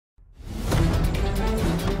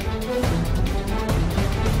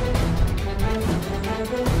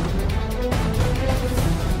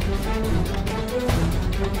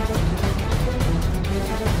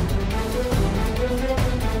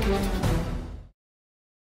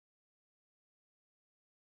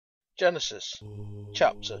Genesis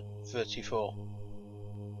chapter 34.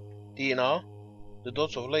 Dinah, the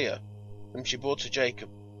daughter of Leah, whom she bore to Jacob,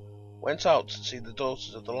 went out to see the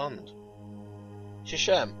daughters of the land.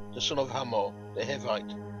 Shechem, the son of Hamor the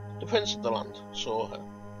Hivite, the prince of the land, saw her.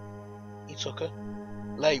 He took her,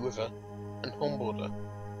 lay with her, and humbled her.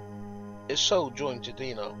 His soul joined to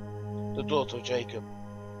Dinah, the daughter of Jacob,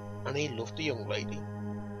 and he loved the young lady,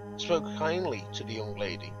 spoke kindly to the young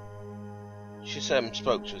lady. Shechem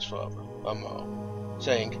spoke to his father, Hamor,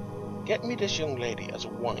 saying, "Get me this young lady as a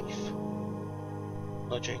wife."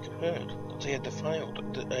 Now Jacob heard that he had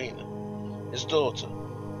defiled Dinah, his daughter,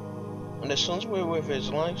 and his sons were with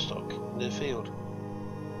his livestock in the field.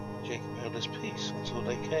 Jacob held his peace until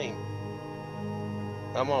they came.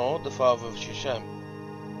 Hamor, the father of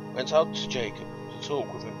Shechem, went out to Jacob to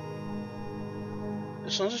talk with him.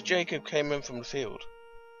 The sons of Jacob came in from the field.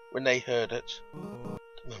 When they heard it,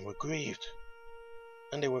 the men were grieved,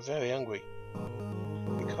 and they were very angry,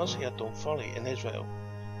 because he had done folly in Israel,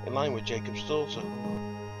 in line with Jacob's daughter.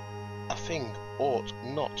 A thing ought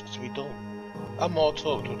not to be done. Hamor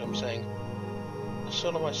talked with them, saying, "The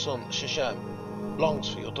son of my son Shechem longs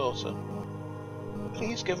for your daughter.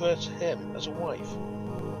 Please give her to him as a wife.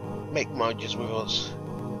 Make marriages with us.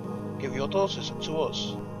 Give your daughters to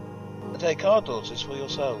us, and take our daughters for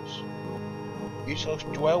yourselves. You shall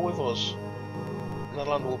dwell with us, and the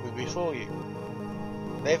land will be before you.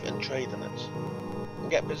 Live and trade in it,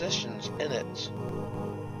 and get possessions in it."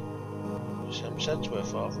 Shechem said to her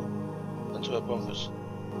father and to her brothers,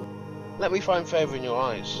 "Let me find favour in your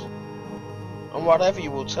eyes, and whatever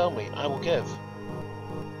you will tell me I will give.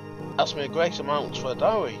 Ask me a great amount for a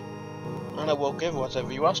dowry, and I will give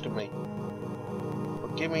whatever you ask of me.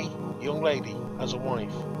 But give me a young lady as a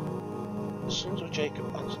wife." The sons of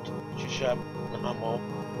Jacob answered Shechem and Hamor,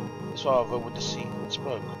 his father, with deceit, and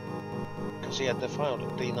spoke, because he had defiled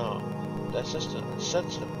Dinah, their sister, and said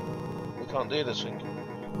to them, "We can't do this thing,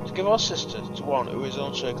 to give our sister to one who is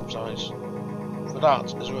uncircumcised, for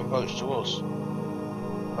that is a reproach to us.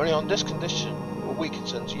 Only on this condition will we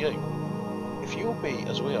consent to you. If you will be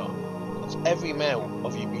as we are, that every male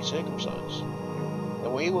of you be circumcised,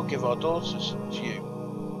 then we will give our daughters to you,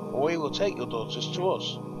 or we will take your daughters to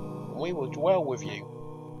us, and we will dwell with you,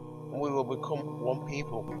 and we will become one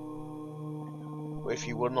people. But if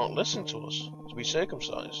you will not listen to us to be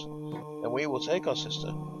circumcised, then we will take our sister,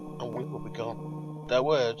 and we will be gone." Their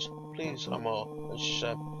words pleased Hamor and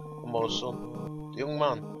Shechem, Hamor's son. The young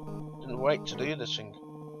man didn't wait to do this thing,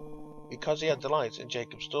 because he had delight in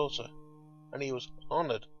Jacob's daughter, and he was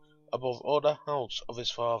honoured above all the house of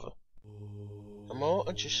his father. Hamor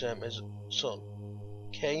and Shechem his son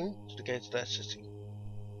came to the gate of their city,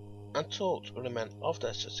 and talked with the men of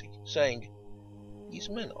their city, saying,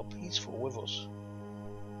 "These men are peaceful with us.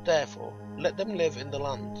 Therefore let them live in the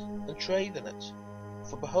land, and trade in it.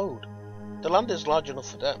 For behold, the land is large enough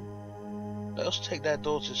for them. Let us take their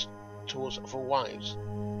daughters to us for wives,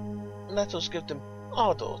 and let us give them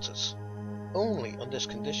our daughters. Only on this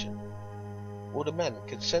condition will the men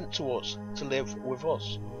consent to us to live with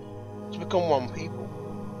us, to become one people.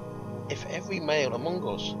 If every male among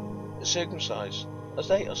us is circumcised as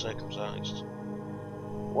they are circumcised,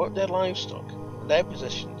 won't their livestock, and their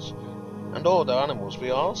possessions, and all their animals be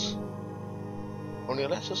ours? Only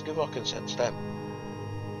let us give our consent to them,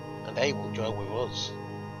 and they will dwell with us."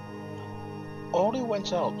 All who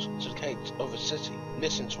went out to the gate of the city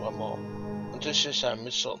listened to Hamor and to Shechem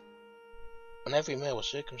his son, and every male was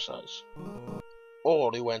circumcised.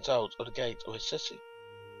 All who went out of the gate of his city.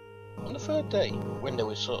 On the third day, when they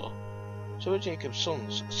were saw, two of Jacob's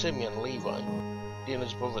sons, Simeon and Levi,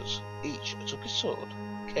 Dinah's brothers, each took his sword,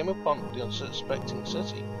 came upon the unsuspecting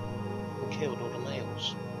city, and killed all the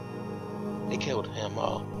males. They killed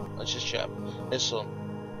Hamor and Shechem his son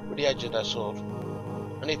with the edge of their sword,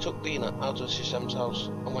 and they took Dinah out of Shechem's house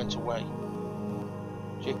and went away.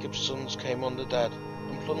 Jacob's sons came on the dead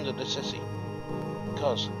and plundered the city,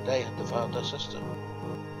 because they had devoured their sister.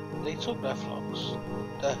 They took their flocks,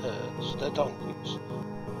 their herds, their donkeys,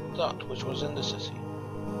 that which was in the city,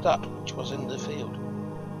 that which was in the field,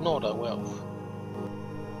 nor their wealth.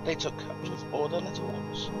 They took captive all their little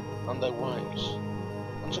ones and their wives,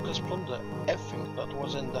 and took as plunder everything that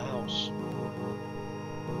was in the house.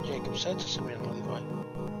 Jacob said to Simeon and Levi,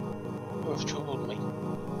 "You have troubled me,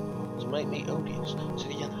 to make me odious to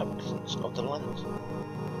the inhabitants of the land.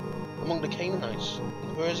 Among the Canaanites and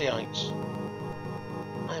the Perizzites,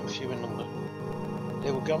 I am few in number.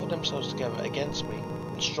 They will gather themselves together against me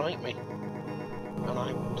and strike me, and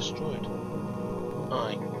I will be destroyed,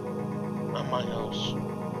 I and my house."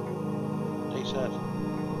 They said,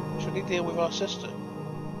 "Should he deal with our sister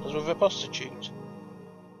as with a prostitute,